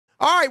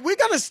All right, we're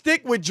gonna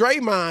stick with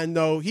Draymond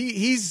though.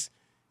 He's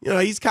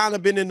kind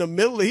of been in the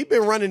middle. He's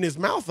been running his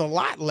mouth a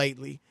lot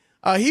lately.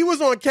 He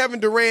was on Kevin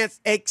Durant's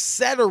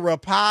Etc.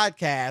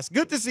 podcast.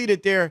 Good to see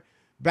that they're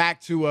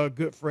back to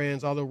good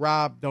friends, although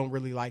Rob don't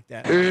really like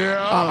that.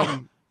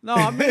 Yeah. No,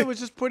 I mean, it was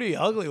just pretty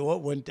ugly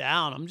what went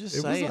down. I'm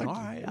just saying. All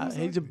right.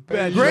 He's a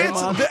bad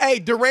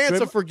Durant's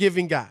a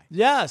forgiving guy.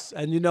 Yes.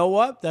 And you know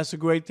what? That's a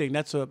great thing.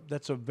 That's a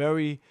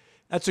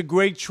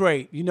great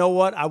trait. You know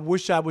what? I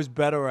wish I was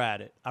better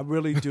at it. I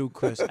really do,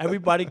 Chris.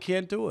 Everybody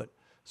can't do it.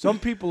 Some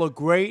people are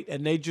great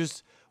and they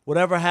just,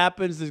 whatever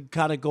happens, it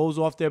kind of goes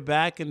off their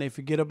back and they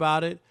forget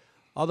about it.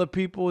 Other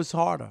people, it's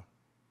harder.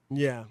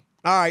 Yeah.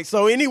 All right.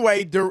 So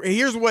anyway,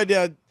 here's what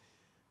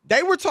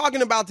they were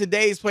talking about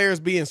today's players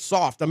being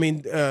soft. I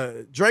mean,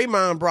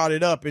 Draymond brought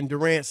it up and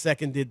Durant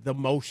seconded the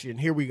motion.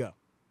 Here we go.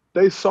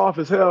 They soft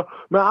as hell.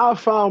 Man, I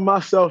found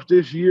myself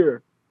this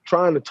year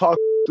trying to talk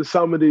to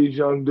some of these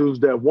young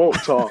dudes that won't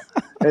talk.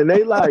 And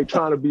they like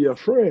trying to be a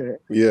friend.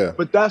 Yeah.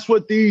 But that's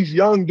what these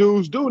young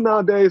dudes do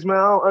nowadays, man.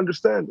 I don't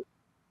understand it.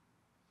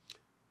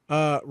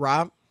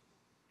 Rob?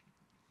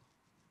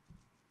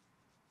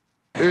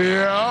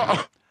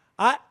 Yeah.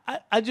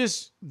 I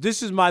just,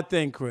 this is my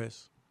thing,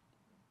 Chris.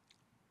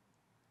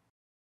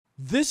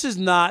 This is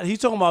not, he's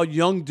talking about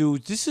young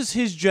dudes. This is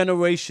his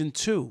generation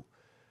too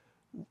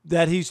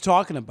that he's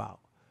talking about,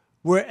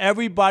 where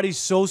everybody's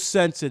so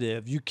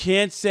sensitive. You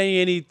can't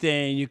say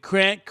anything. You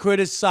can't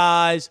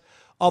criticize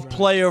a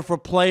player for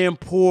playing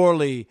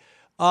poorly.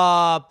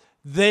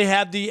 They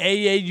have the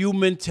AAU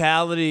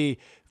mentality.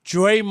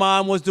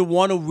 Draymond was the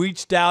one who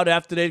reached out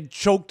after they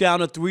choked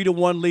down a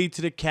 3-1 lead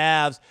to the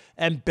Cavs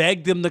and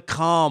begged them to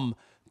come.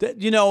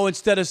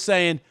 Instead of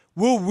saying,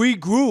 we'll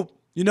regroup.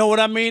 You know what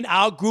I mean?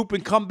 I'll group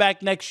and come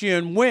back next year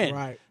and win.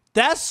 Right.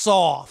 That's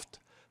soft.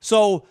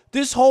 So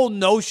this whole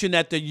notion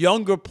that the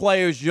younger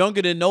players,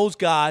 younger than those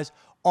guys,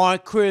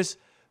 aren't, Chris,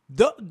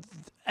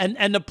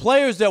 and the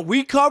players that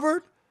we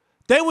covered,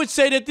 they would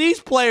say that these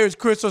players,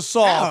 Chris, are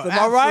soft. Am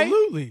I right?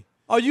 Absolutely.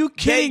 Are you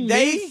kidding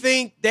me?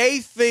 They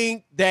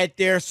think that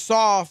they're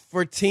soft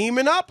for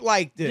teaming up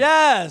like this.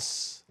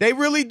 Yes. They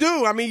really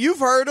do. I mean, you've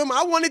heard them.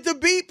 I wanted to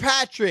beat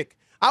Patrick.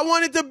 I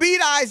wanted to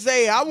beat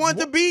Isaiah. I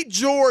wanted to beat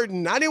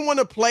Jordan. I didn't want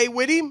to play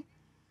with him.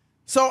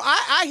 So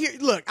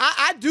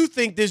I do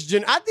think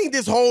I think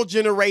this whole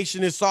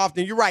generation is soft,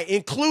 and you're right,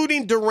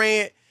 including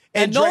Durant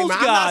and Draymond. Those guys,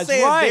 I'm not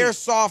saying they're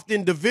soft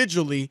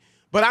individually,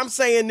 but I'm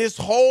saying this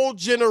whole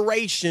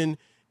generation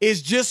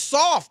is just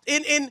soft.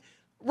 And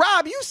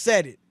Rob, you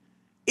said it.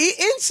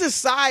 In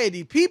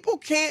society, people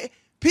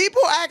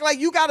act like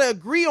you got to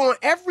agree on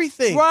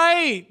everything.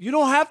 Right. You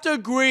don't have to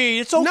agree.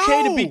 It's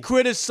okay to be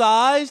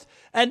criticized.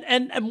 And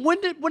when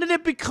did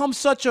it become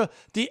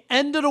the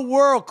end of the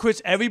world,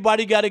 Chris?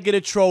 Everybody got to get a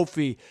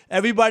trophy.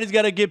 Everybody's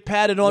got to get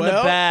patted on the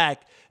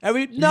back.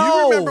 You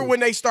remember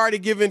when they started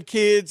giving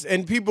kids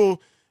and people,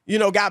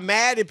 got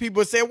mad and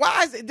people said,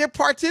 why is it they're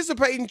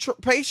participating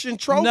trophies?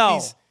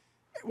 No.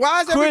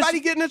 Why is everybody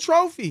getting a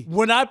trophy?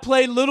 When I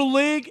played Little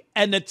League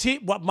and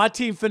my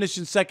team finished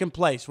in second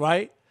place,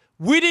 right?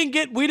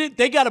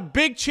 They got a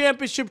big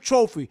championship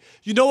trophy.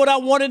 You know what I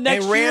wanted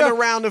next year? And ran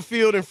around the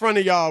field in front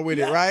of y'all with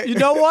it, right? You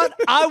know what?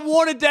 I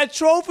wanted that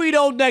trophy,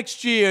 though,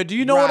 next year. Do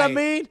you know what I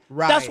mean?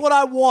 Right. That's what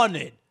I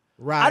wanted.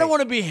 Right. I don't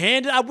want to be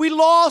handed. We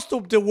lost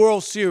the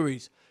World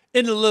Series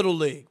in the Little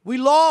League. We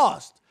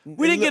lost.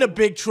 We didn't get a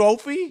big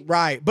trophy.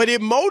 Right. But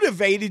it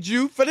motivated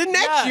you for the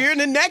next year, and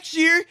the next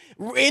year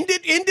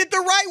ended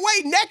the right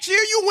way. Next year,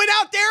 you went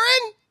out there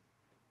and...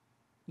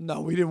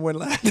 No, we didn't win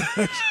last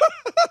year.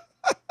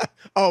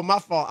 Oh, my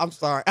fault. I'm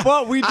sorry.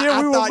 But we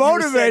did. We were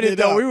motivated,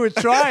 though. We were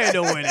trying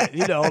to win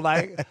it.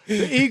 Like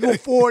the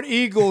Ford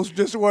Eagles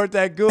just weren't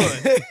that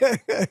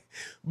good.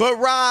 But,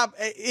 Rob,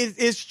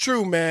 it's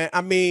true, man.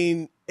 I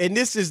mean, and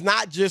this is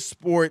not just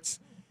sports.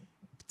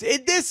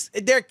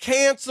 They're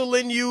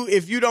canceling you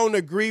if you don't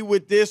agree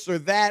with this or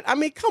that. I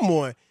mean, come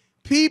on.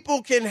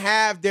 People can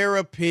have their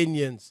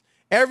opinions.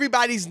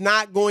 Everybody's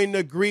not going to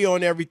agree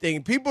on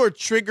everything. People are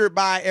triggered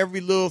by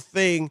every little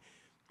thing.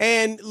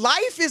 And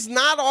life is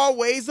not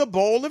always a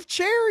bowl of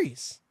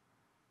cherries.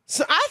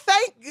 So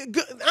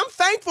I'm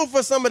thankful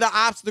for some of the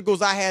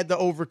obstacles I had to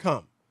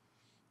overcome.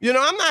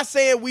 I'm not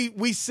saying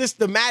we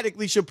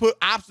systematically should put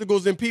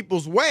obstacles in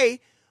people's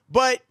way,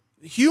 but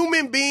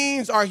human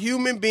beings are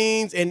human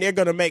beings, and they're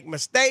going to make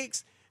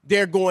mistakes.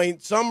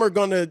 Some are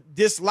going to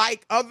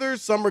dislike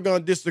others. Some are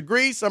going to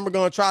disagree. Some are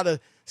going to try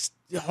to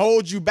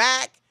hold you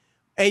back,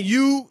 and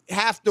you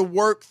have to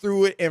work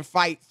through it and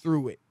fight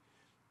through it.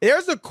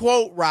 There's a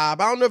quote,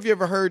 Rob. I don't know if you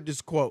ever heard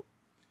this quote.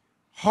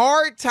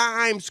 Hard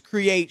times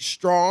create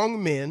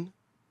strong men.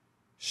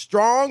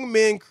 Strong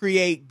men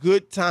create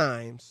good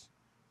times.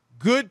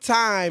 Good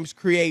times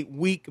create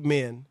weak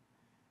men.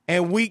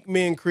 And weak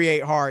men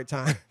create hard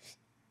times.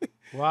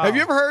 Wow. Have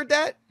you ever heard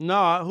that?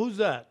 No. Who's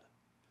that?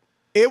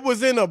 It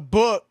was in a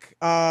book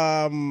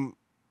by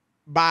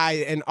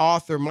an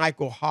author,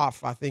 Michael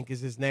Hoff, I think is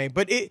his name.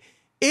 But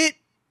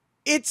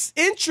it's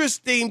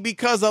interesting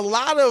because a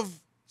lot of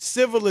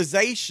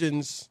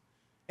civilizations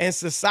and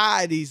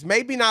societies,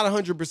 maybe not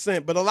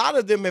 100%, but a lot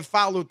of them have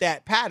followed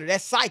that pattern,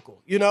 that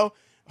cycle, you know?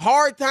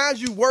 Hard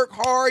times, you work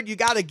hard, you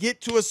got to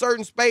get to a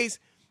certain space,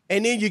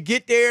 and then you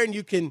get there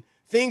and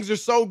things are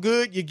so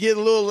good, you get a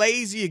little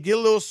lazy, you get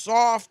a little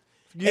soft,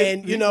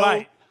 and, you know,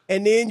 right.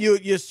 and then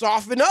you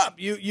soften up,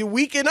 you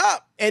weaken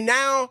up. And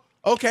now,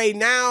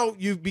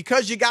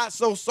 because you got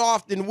so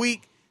soft and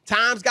weak,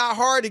 times got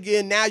hard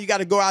again, now you got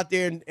to go out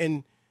there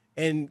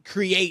and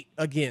create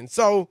again.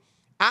 So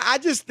I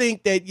just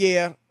think that,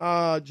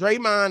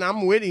 Draymond,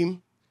 I'm with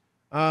him.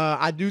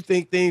 I do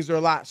think things are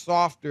a lot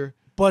softer.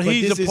 But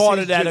he's a part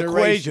of that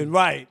equation,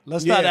 right?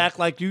 Let's not act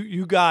like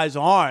you guys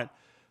aren't.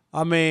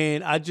 I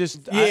mean,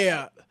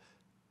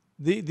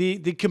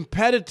 the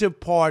competitive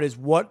part is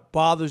what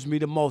bothers me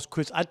the most,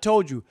 Chris. I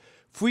told you,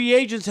 free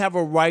agents have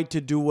a right to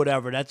do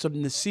whatever. That's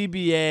in the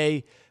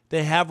CBA.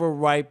 They have a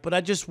right. But I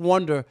just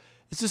wonder,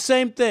 it's the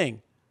same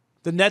thing.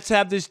 The Nets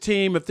have this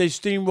team. If they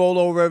steamroll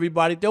over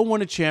everybody, they'll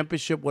win a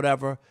championship,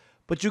 whatever.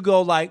 But you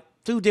go like,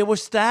 dude, they were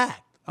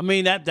stacked. I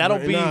mean, that'll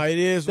be. No, it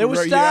is. They were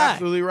stacked. You're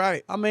absolutely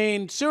right. I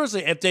mean,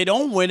 seriously, if they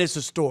don't win, it's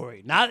a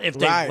story. Not if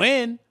they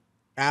win.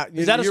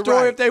 Is that a You're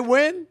story right. if they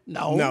win?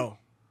 No. No.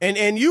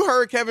 And you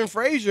heard Kevin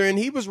Frazier, and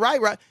he was right.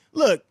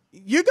 Look,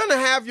 you're going to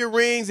have your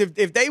rings.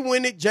 If they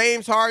win it,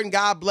 James Harden,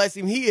 God bless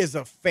him, he is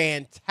a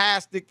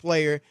fantastic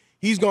player.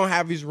 He's going to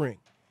have his ring.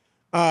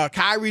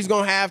 Kyrie's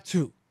going to have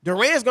 2.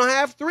 Durant's going to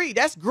have 3.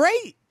 That's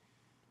great.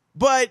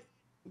 But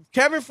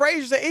Kevin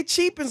Frazier said it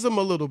cheapens him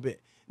a little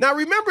bit. Now,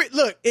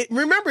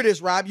 remember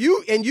this, Rob.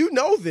 You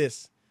know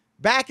this.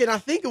 Back in, I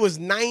think it was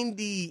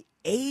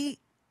 98.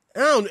 I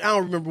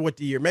don't remember what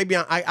the year. Maybe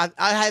I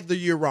had the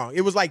year wrong.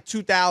 It was like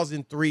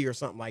 2003 or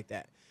something like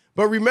that.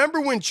 But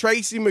remember when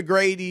Tracy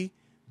McGrady,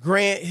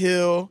 Grant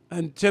Hill,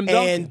 and Tim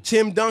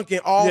Duncan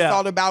all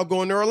thought about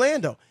going to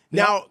Orlando.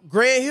 Now,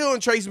 Grant Hill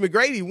and Tracy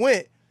McGrady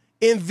went.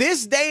 In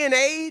this day and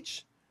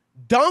age,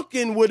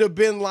 Duncan would have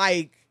been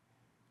like,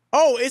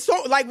 oh, it's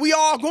so, like we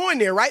all going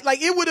there, right?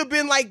 Like it would have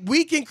been like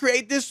we can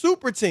create this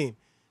super team.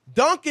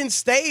 Duncan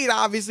stayed,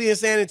 obviously, in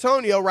San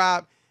Antonio,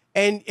 Rob,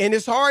 and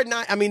it's hard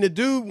not. I mean, the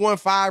dude won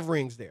 5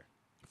 rings there.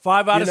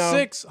 5 out of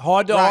 6.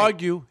 Hard to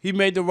argue. He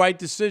made the right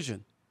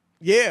decision.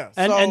 Yeah.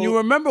 And you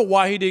remember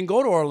why he didn't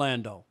go to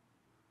Orlando.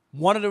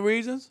 One of the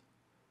reasons?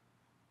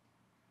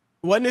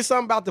 Wasn't it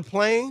something about the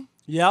plane?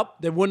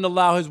 Yep. They wouldn't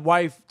allow his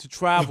wife to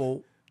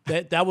travel.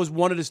 that was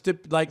one of the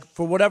like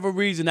for whatever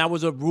reason, that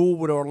was a rule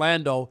with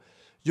Orlando.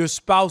 Your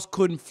spouse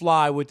couldn't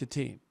fly with the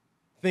team.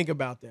 Think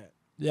about that.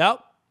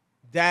 Yep.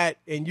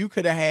 And you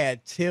could have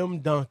had Tim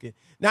Duncan.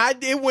 Now,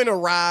 it went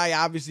awry.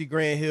 Obviously,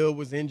 Grant Hill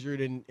was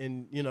injured,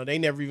 and you know, they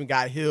never even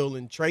got Hill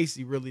and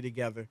Tracy really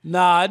together.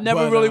 Nah, it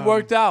never really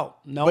worked out.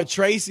 No. But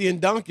Tracy and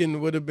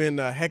Duncan would have been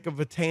a heck of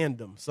a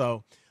tandem.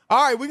 So,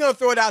 all right, we're going to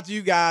throw it out to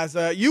you guys.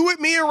 You with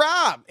me and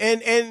Rob.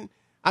 And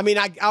I mean,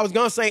 I was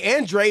going to say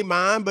and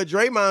Draymond, but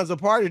Draymond's a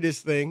part of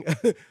this thing.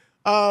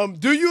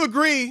 Do you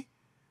agree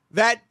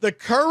that the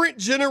current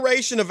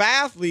generation of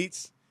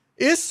athletes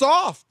is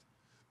soft?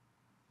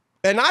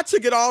 And I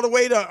took it all the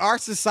way to our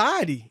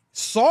society.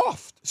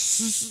 Soft.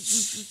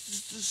 Soft.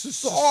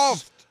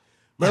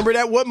 Remember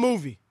that? What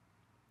movie?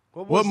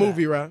 What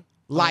movie, right?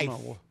 Life.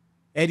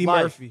 Eddie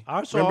Murphy.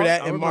 Remember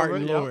that? And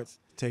Martin Lawrence.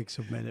 Takes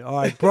a minute. All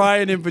right,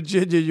 Brian in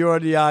Virginia, you're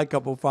on the Odd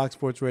Couple, Fox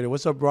Sports Radio.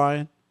 What's up,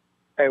 Brian?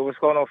 Hey, what's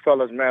going on,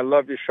 fellas, man?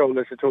 Love your show.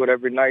 Listen to it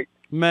every night.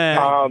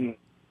 Man,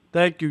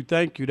 thank you.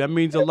 That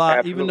means a lot.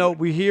 Absolutely. Even though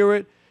we hear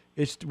it,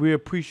 we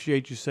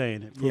appreciate you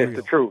saying it. It's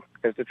the truth.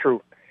 It's the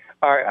truth.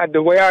 All right,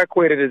 the way I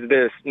equate it is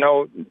this.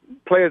 No,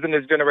 players in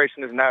this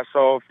generation is not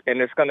soft, and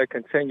it's going to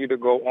continue to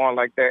go on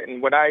like that.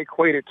 And what I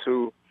equate it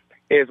to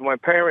is when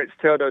parents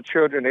tell their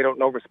children they don't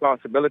know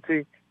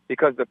responsibility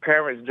because the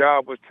parent's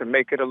job was to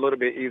make it a little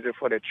bit easier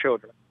for their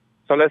children.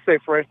 So let's say,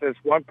 for instance,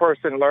 one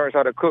person learns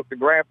how to cook. The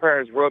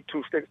grandparents rub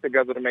 2 sticks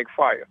together to make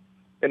fire.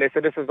 Then they say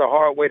this is a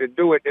hard way to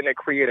do it. Then they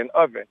create an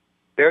oven.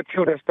 Their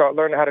children start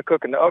learning how to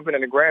cook in the oven,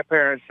 and the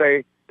grandparents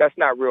say that's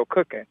not real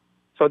cooking.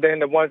 So then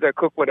the ones that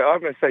cook with the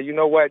oven say, you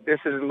know what, this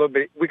is a little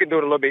bit, we can do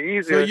it a little bit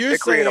easier. So you're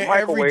saying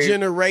every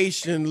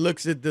generation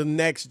looks at the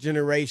next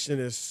generation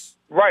as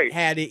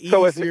had it easier.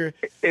 So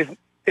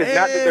it's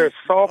not that they're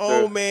softer.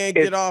 Oh, man,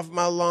 get off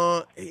my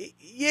lawn.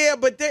 Yeah,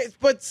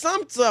 but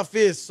some stuff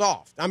is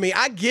soft. I mean,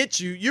 I get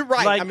you. You're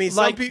right. I mean,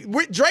 some people.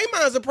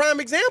 Draymond's a prime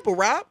example,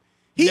 Rob.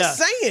 He's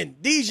saying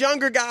these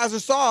younger guys are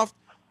soft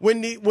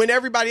when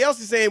everybody else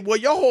is saying, well,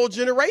 your whole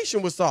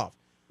generation was soft.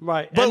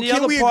 Right. But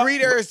can we agree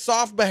there is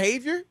soft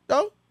behavior,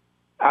 though?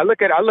 I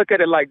look at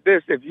it like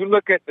this. If you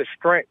look at the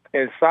strength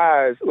and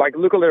size, like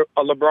look at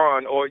a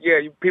LeBron, or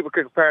people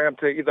could compare him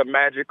to either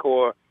Magic,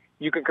 or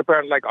you can compare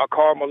him like a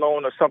Karl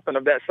Malone or something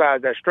of that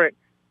size, that strength.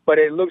 But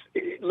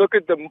look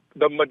at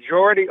the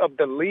majority of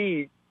the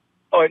league,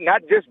 or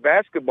not just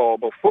basketball,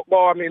 but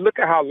football. I mean, look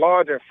at how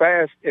large and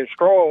fast and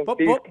strong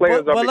these players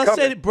are becoming. But let's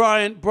say,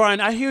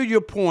 Brian, I hear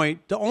your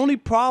point. The only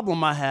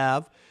problem I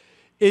have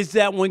is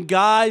that when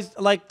guys,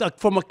 like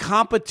from a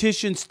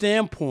competition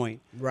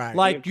standpoint, right?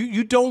 Like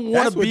you don't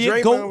want to be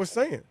That's what Draymond was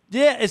saying.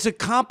 Yeah, it's a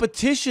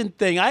competition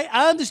thing. I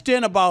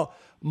understand about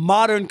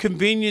modern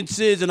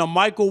conveniences and a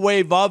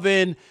microwave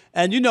oven.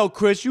 And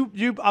Chris,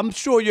 I'm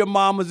sure your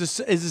mom is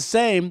the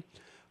same.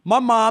 My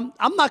mom,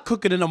 I'm not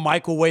cooking in a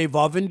microwave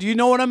oven. Do you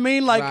know what I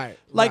mean?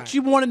 Like she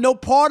wanted no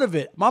part of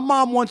it. My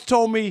mom once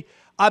told me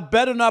I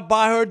better not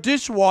buy her a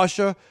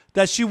dishwasher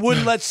that she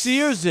wouldn't let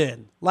Sears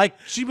in. Like,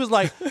 she was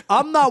like,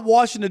 I'm not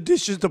washing the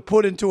dishes to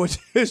put into a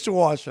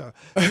dishwasher.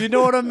 You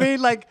know what I mean?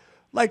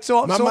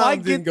 So my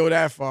mom didn't go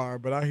that far,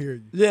 but I hear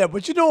you. Yeah,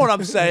 but you know what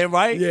I'm saying,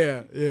 right?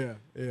 Yeah.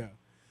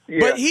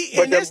 But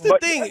that's the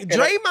thing.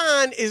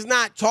 Draymond is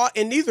not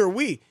and neither are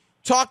we,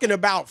 talking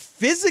about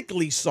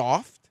physically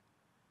soft.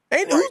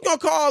 Who's gonna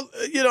call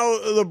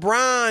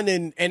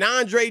LeBron and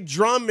Andre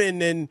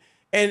Drummond and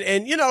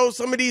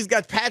some of these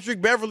guys,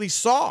 Patrick Beverly,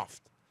 soft?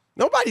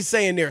 Nobody's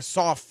saying they're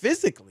soft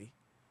physically.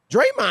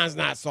 Draymond's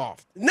not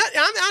soft. I'm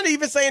not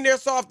even saying they're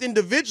soft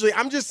individually.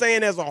 I'm just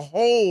saying as a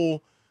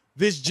whole,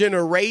 this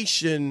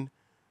generation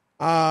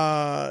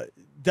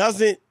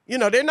doesn't.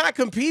 They're not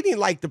competing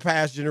like the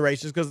past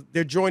generations because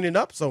they're joining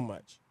up so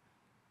much.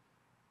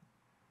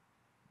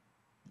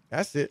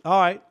 That's it. All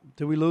right.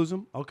 Did we lose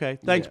him? Okay.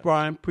 Thanks,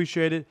 Brian.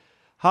 Appreciate it.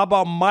 How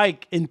about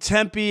Mike in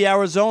Tempe,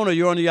 Arizona?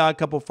 You're on the Odd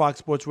Couple Fox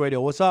Sports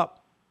Radio. What's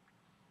up?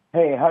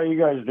 Hey, how are you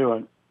guys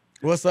doing?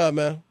 What's up,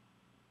 man?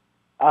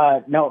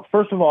 No,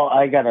 first of all,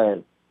 I got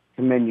to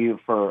commend you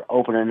for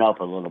opening up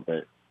a little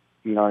bit.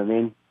 You know what I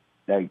mean?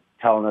 Like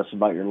telling us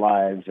about your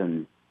lives.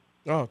 And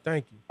oh,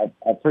 thank you.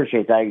 I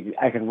appreciate that.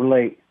 I can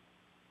relate.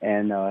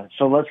 And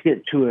so let's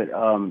get to it.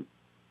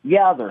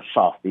 Yeah, they're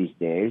soft these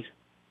days.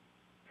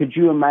 Could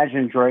you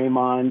imagine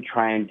Draymond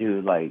trying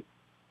to,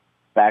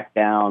 back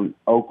down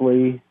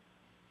Oakley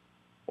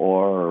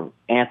or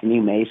Anthony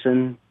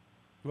Mason?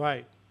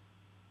 Right.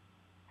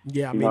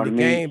 Yeah, I mean, the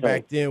game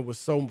back then was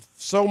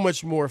so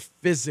much more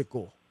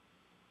physical.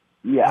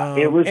 Yeah,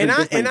 it was. And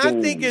I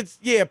think it's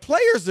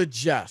players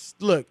adjust.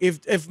 Look,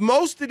 if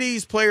most of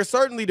these players,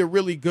 certainly the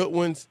really good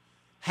ones,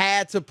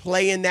 had to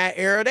play in that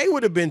era, they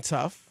would have been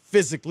tough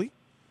physically.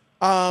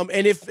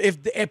 And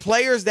if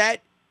players that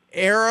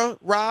era,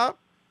 Rob,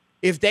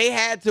 if they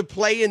had to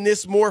play in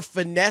this more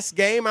finesse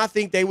game, I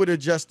think they would have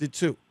adjusted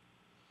too.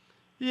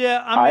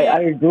 Yeah, I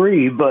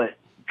agree, but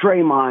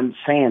Draymond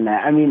saying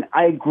that,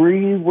 I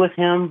agree with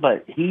him,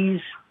 but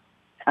he's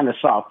kind of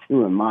soft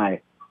too in my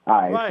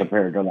eyes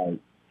compared to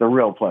the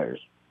real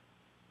players.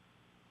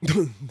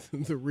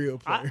 The real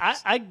players.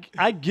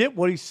 I get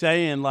what he's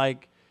saying.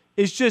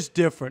 It's just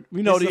different.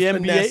 The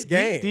NBA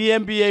game. The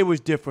NBA was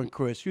different,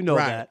 Chris. You know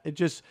that. It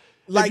just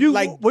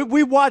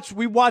we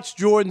watched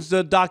Jordan's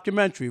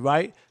documentary,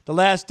 right? The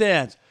Last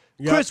Dance.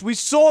 Yep. Chris, we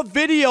saw a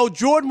video.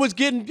 Jordan was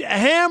getting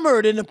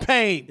hammered in the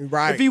paint.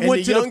 Right. If he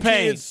went to the paint,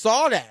 kids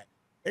saw that.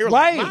 They were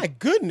like, my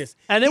goodness.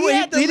 And then he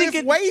had to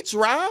lift weights,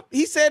 Rob.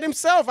 He said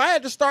himself, I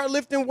had to start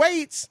lifting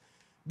weights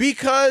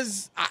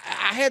because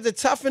I had to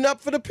toughen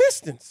up for the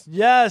Pistons.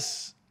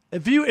 Yes.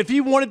 If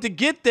he wanted to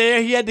get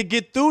there, he had to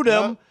get through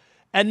them,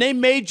 and they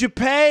made you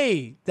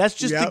pay. That's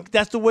just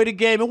that's the way the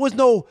game. It was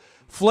no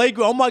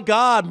flagrant. Oh my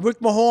God, Rick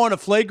Mahorn, a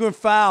flagrant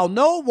foul.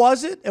 No, it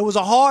wasn't. It was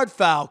a hard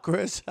foul,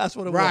 Chris. That's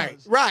what it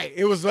was. Right.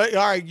 It was all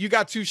right. You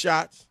got 2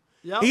 shots.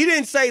 Yep. He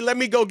didn't say, "Let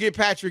me go get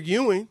Patrick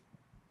Ewing."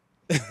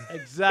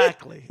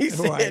 Exactly. He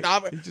said,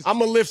 "I'm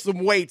gonna lift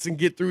some weights and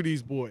get through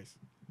these boys."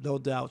 No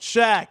doubt.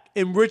 Shaq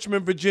in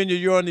Richmond, Virginia.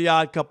 You're on the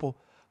Odd Couple,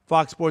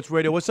 Fox Sports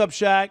Radio. What's up,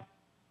 Shaq?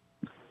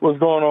 What's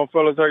going on,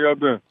 fellas? How y'all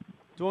been?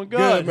 Doing good.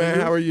 Good, man.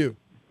 How are you?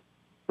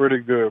 Pretty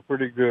good.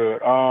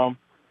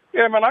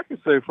 Yeah, man, I can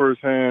say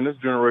firsthand, this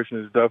generation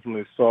is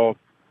definitely soft.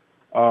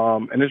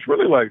 And it's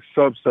really like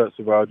subsets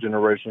of our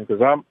generation because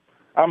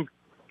I'm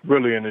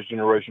really in this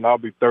generation. I'll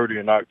be 30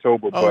 in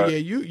October. Oh, yeah,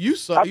 you're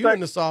in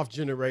the soft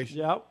generation.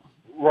 Yep.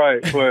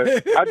 Right,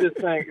 but I just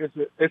think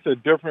it's a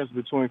difference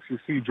between,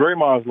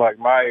 Draymond's like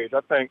my age.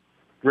 I think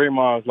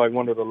Draymond's like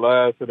one of the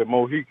last of the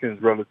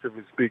Mohicans,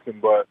 relatively speaking.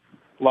 But,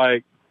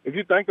 if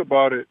you think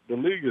about it, the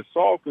league is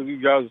soft because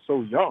these guys are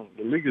so young.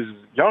 The league is as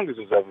young as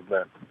it's ever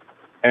been.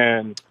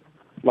 And,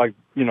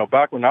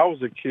 back when I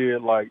was a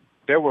kid,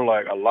 there were,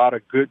 a lot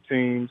of good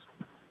teams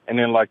and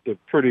then, the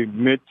pretty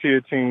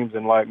mid-tier teams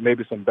and,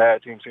 maybe some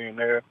bad teams here and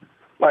there.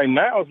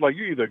 Now it's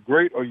you're either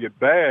great or you're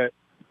bad.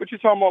 But you're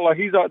talking about,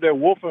 he's out there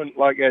wolfing,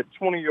 at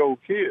 20-year-old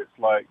kids.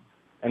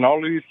 And all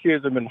of these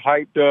kids have been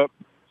hyped up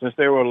since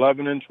they were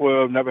 11 and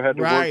 12, never had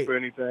to work for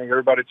anything.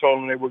 Everybody told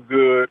them they were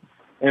good.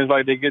 And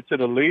it's they get to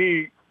the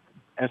league,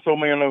 and so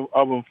many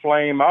of them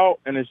flame out,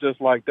 and it's just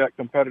that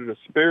competitive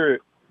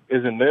spirit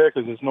isn't there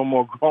because there's no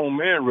more grown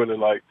men, really.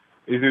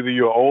 It's either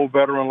you're an old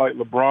veteran like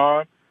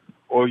LeBron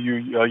or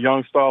you a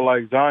young star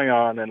like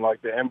Zion, and,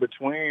 the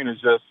in-between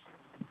is just,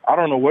 I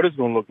don't know what it's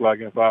going to look like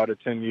in 5 to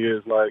 10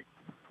 years.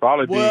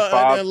 Probably be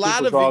 5 a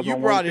lot of it, you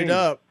brought it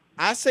up.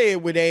 I say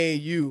it with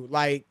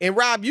AAU. And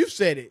Rob, you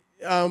said it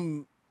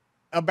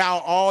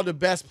about all the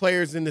best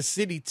players in the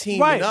city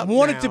teaming up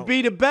wanted to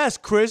be the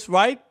best, Chris,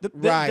 right?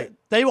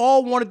 They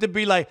all wanted to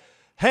be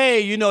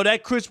hey,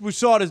 that Chris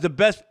Broussard is the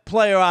best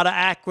player out of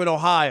Akron,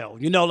 Ohio.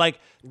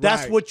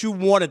 That's what you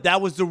wanted. That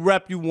was the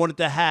rep you wanted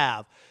to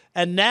have.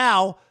 And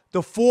now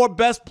the 4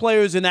 best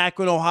players in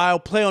Akron, Ohio,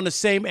 play on the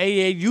same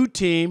AAU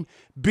team,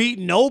 beat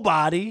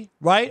nobody,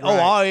 right? Oh,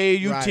 our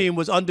AAU team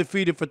was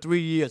undefeated for 3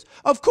 years.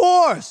 Of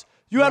course.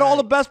 You had all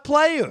the best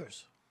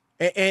players.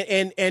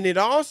 And it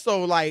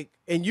also, like,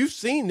 and you've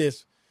seen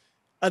this,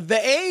 the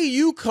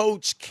AAU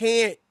coach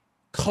can't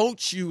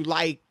coach you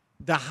like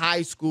the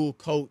high school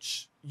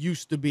coach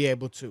used to be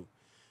able to.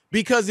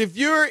 Because if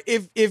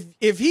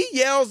he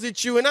yells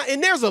at you,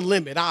 and there's a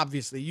limit,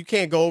 obviously. You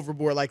can't go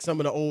overboard like some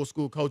of the old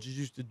school coaches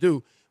used to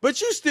do,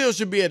 but you still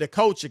should be able to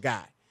coach a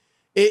guy.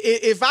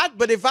 If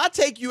I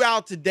take you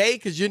out today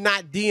because you're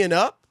not D'ing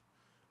up,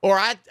 or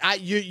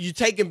you're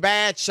taking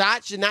bad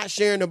shots, you're not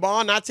sharing the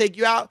ball, and I take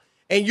you out,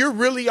 and you're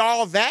really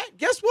all that,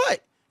 guess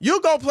what?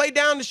 You'll go play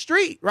down the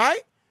street,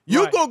 right?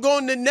 You'll go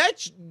in the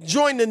next,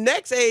 join the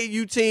next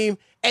AAU team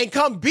and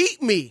come beat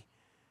me.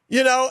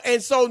 You know,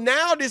 and so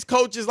now this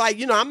coach is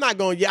like, I'm not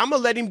going to, I'm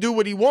going to let him do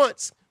what he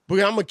wants, but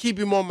I'm going to keep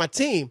him on my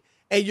team.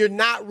 And you're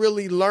not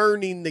really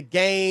learning the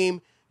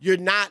game. You're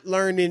not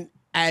learning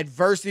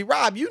adversity.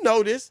 Rob, you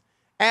know this.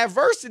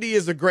 Adversity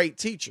is a great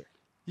teacher.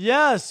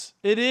 Yes,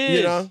 it is.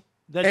 You know?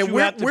 And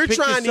we're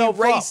trying to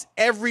erase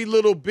every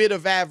little bit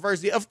of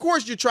adversity. Of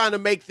course, you're trying to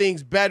make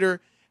things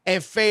better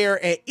and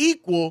fair and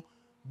equal,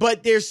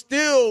 but there's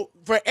still,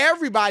 for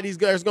everybody,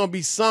 there's going to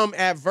be some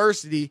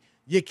adversity.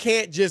 You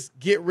can't just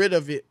get rid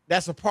of it.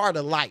 That's a part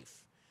of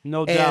life.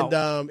 No doubt.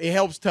 And it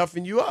helps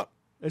toughen you up.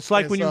 It's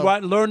like when you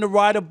learn to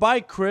ride a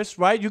bike, Chris,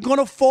 right? You're going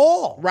to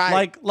fall.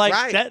 Right.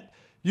 Like that.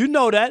 You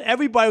know that.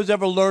 Everybody who's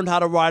ever learned how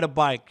to ride a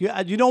bike.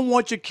 You don't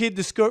want your kid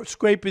to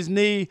scrape his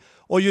knee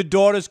or your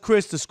daughter's,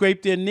 Chris, to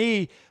scrape their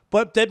knee,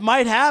 but that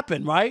might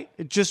happen, right?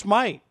 It just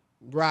might.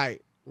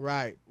 Right.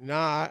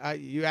 No,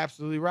 you're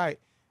absolutely right.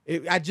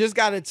 I just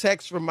got a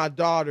text from my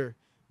daughter.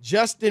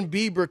 Justin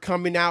Bieber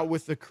coming out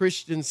with a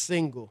Christian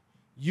single.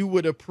 You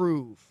would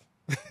approve.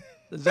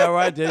 Is that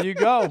right? There you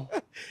go.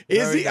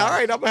 Is he? All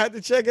right, I'm going to have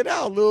to check it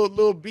out.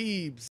 Little Biebs.